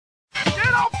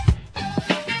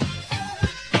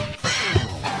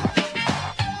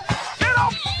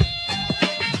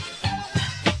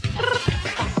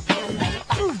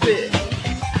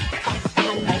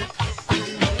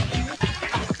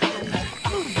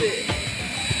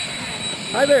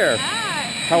Hi there. Hi.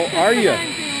 How are you?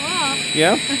 I'm doing well.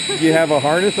 Yeah? Do you have a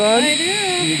harness on? I do.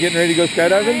 You getting ready to go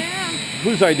skydiving? I am.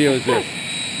 Whose idea was this?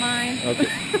 Mine. Okay.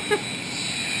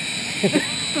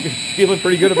 Feeling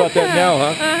pretty good about that now, huh?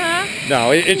 Uh-huh.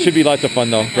 No, it should be lots of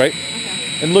fun though, right?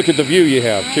 Okay. And look at the view you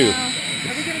have too. Are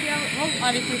we going to be able to, well,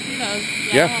 obviously see those.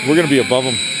 Yeah, we're going to be above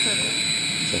them.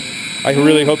 Perfect. So, I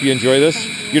really hope you enjoy this.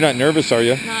 Thank you. You're not nervous, are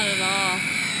you? Not at all.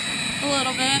 A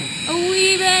little bit. A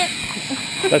wee bit.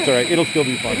 That's all right. It'll still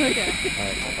be fun. Okay. All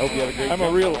right. I hope you have a great I'm a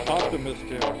real optimist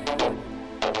here.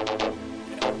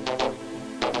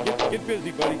 Get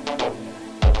busy, buddy.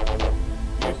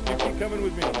 You keep coming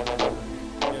with me.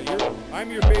 Yeah, I'm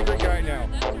your favorite guy now.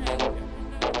 That's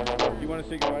right. You want to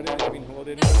say goodbye to anybody? Hello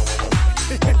to anybody?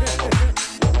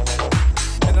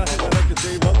 And I'd like to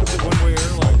say welcome to One Way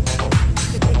Airlines.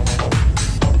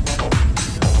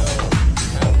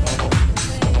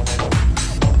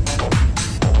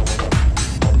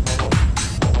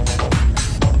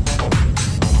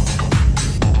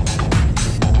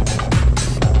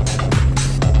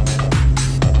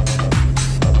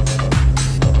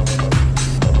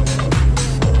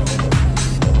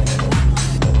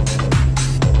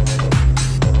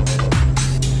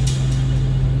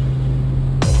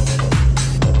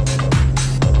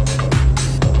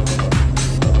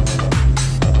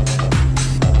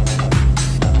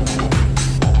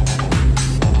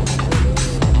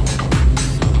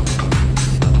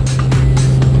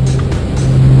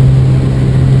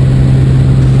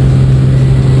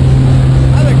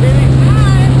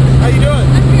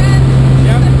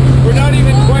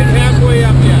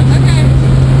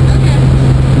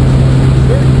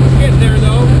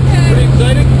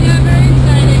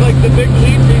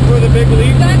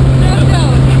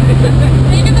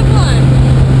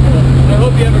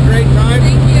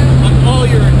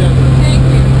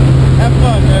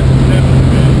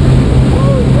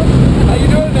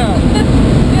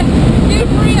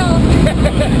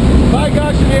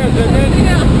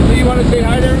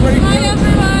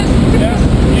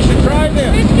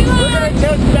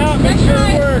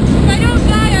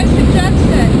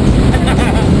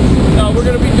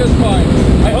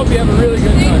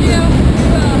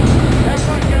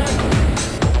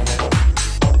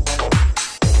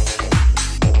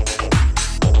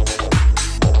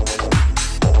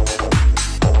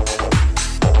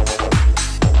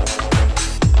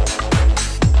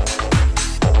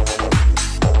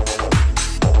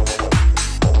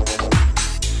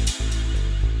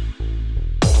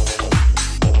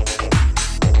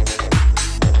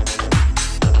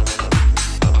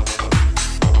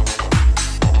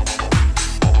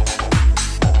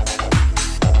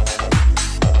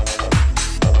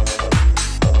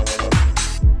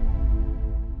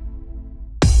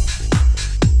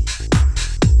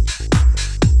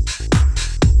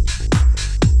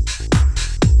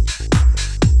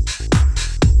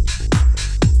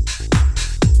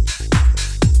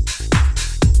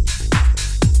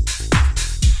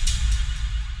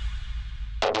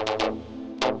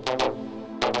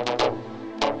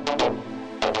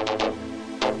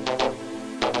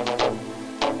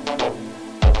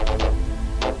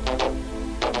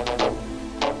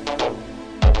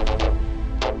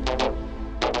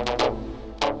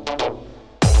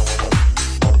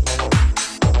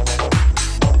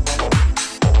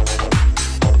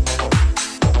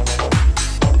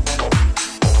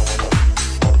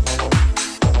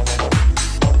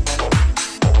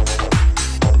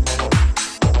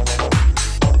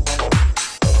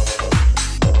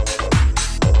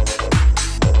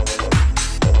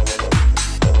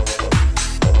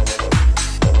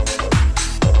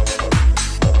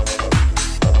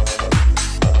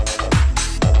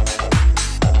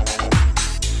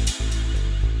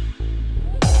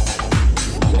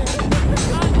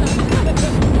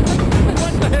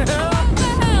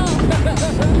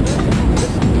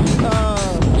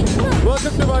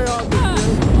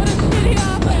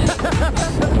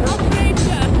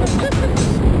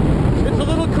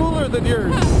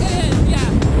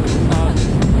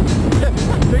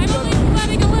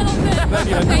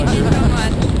 Thank you so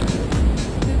much.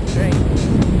 This is great.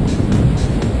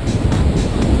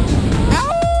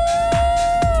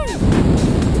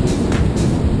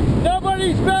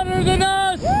 Nobody's better than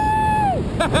us!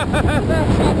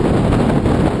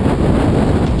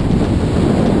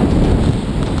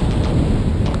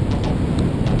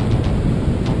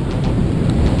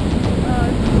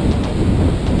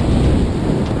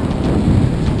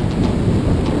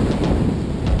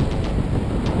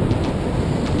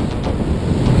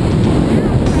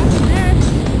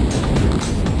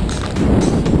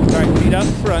 Feet out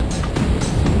in front.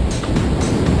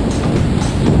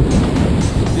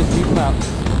 Just keep them out.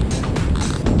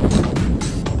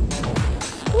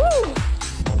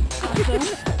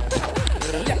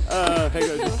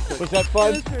 Was that fun?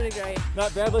 It was pretty great.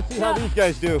 Not bad. Let's see how these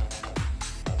guys do.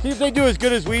 See if they do as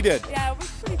good as we did. Yeah, it was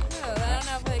pretty smooth. I don't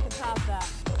know if they can top that.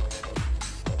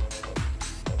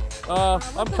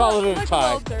 I'm calling it a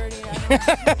tie. A little dirty,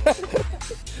 I know.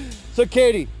 So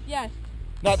Katie, Yes.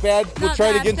 not bad. We'll Not try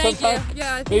it bad. again Thank sometime. you.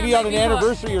 Yeah, I think Maybe I on might an be hooked.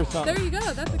 anniversary or something. There you go.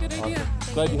 That's a good idea.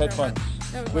 Glad you had fun.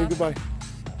 That was Wave awesome. goodbye.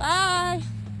 Bye.